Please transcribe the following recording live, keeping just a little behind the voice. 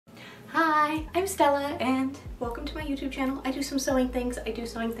Hi, I'm Stella and welcome to my YouTube channel. I do some sewing things,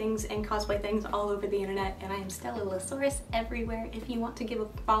 and cosplay things all over the internet, and I am stellalasaurus everywhere if you want to give a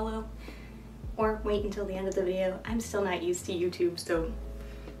follow or wait until the end of the video. I'm still not used to YouTube, so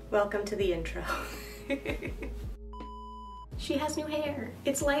welcome to the intro. She has new hair.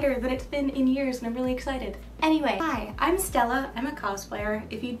 It's lighter than it's been in years and I'm really excited. Anyway, hi, I'm Stella. I'm a cosplayer.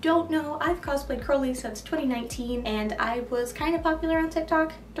 If you don't know, I've cosplayed Crowley since 2019 and I was kind of popular on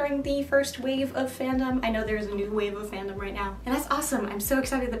TikTok during the first wave of fandom. I know there's a new wave of fandom right now and that's awesome. I'm so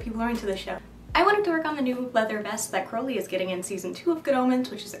excited that people are into this show. I wanted to work on the new leather vest that Crowley is getting in season 2 of Good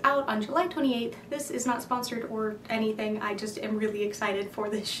Omens, which is out on July 28th. This is not sponsored or anything. I just am really excited for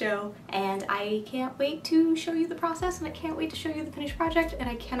this show and I can't wait to show you the process and I can't wait to show you the finished project and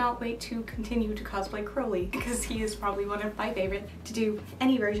I cannot wait to continue to cosplay Crowley because he is probably one of my favorite to do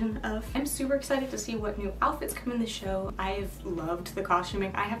any version of. I'm super excited to see what new outfits come in the show. I've loved the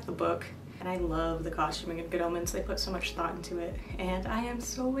costuming. I have the book and I love the costuming in Good Omens. They put so much thought into it and I am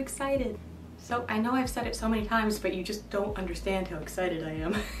so excited. So I know I've said it so many times, but you just don't understand how excited I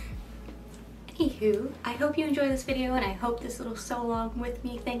am. Anywho, I hope you enjoy this video and I hope this little sew along with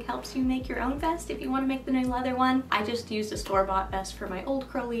me thing helps you make your own vest if you want to make the new leather one. I just used a store-bought vest for my old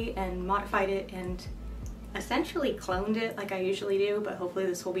Crowley and modified it and essentially cloned it like I usually do, but hopefully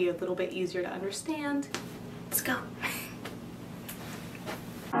this will be a little bit easier to understand. Let's go.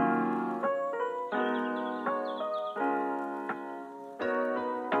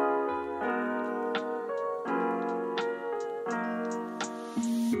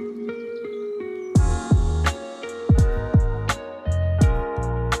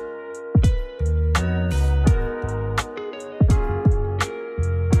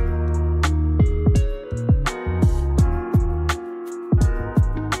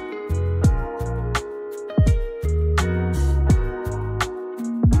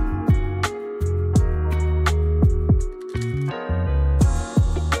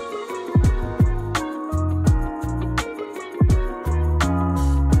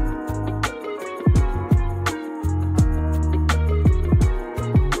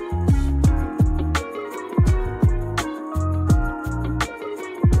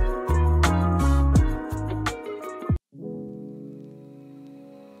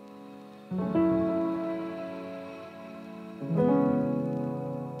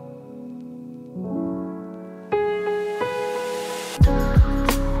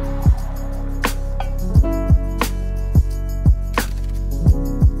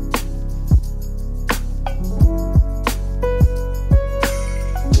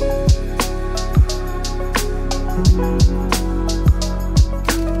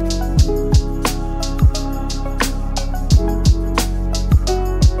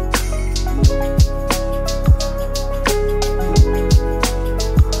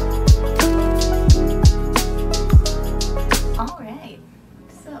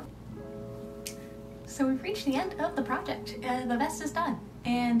 So we've reached the end of the project. The vest is done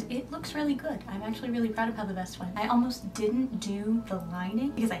and it looks really good. I'm actually really proud of how the vest went. I almost didn't do the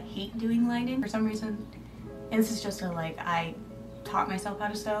lining because I hate doing lining for some reason. And this is just I taught myself how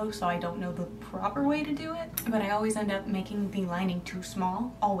to sew, so I don't know the proper way to do it. But I always end up making the lining too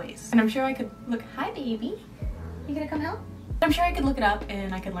small, always. And I'm sure I could look, hi baby, you gonna come help? I'm sure I could look it up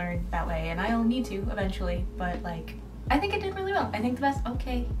and I could learn that way and I'll need to eventually, but I think it did really well. I think the vest,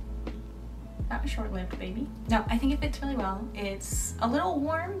 okay. That was short-lived, baby. No, I think it fits really well. It's a little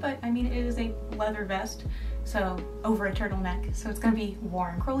warm, but I mean, it is a leather vest, so over a turtleneck, so it's gonna be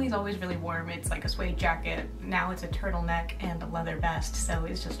warm. Crowley's always really warm. It's like a suede jacket. Now it's a turtleneck and a leather vest, so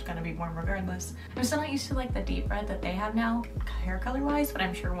it's just gonna be warm regardless. I'm still not used to the deep red that they have now, hair color-wise, but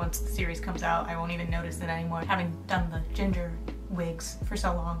I'm sure once the series comes out, I won't even notice it anymore. Having done the ginger wigs for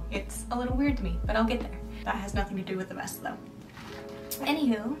so long, it's a little weird to me, but I'll get there. That has nothing to do with the vest, though.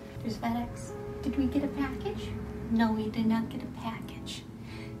 Anywho, there's FedEx. Did we get a package? No, we did not get a package.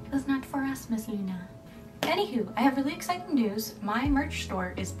 It was not for us, Miss Luna. Anywho, I have really exciting news. My merch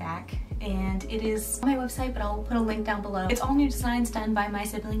store is back and it is on my website, but I'll put a link down below. It's all new designs done by my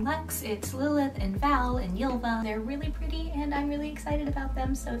sibling Lex. It's Lilith and Val and 𝙻𝙸𝙽𝚪. They're really pretty and I'm really excited about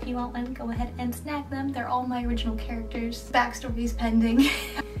them, so if you want one, go ahead and snag them. They're all my original characters. Backstories pending.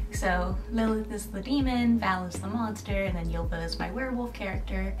 So Lilith is the demon, Val is the monster, and then 𝙻𝙸𝙽𝚪 is my werewolf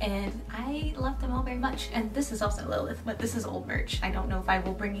character, and I love them all very much. And this is also Lilith, but this is old merch. I don't know if I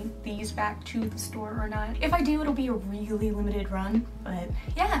will bring these back to the store or not. If I do, it'll be a really limited run, but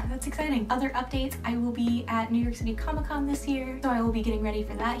yeah, that's exciting. Other updates, I will be at New York City Comic Con this year, so I will be getting ready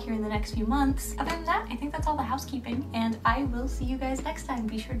for that here in the next few months. Other than that, I think that's all the housekeeping, and I will see you guys next time.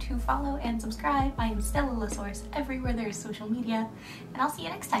 Be sure to follow and subscribe. I am stellalasaurus everywhere there is social media, and I'll see you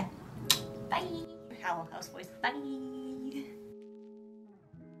next time. Bye! Owl House voice. Bye!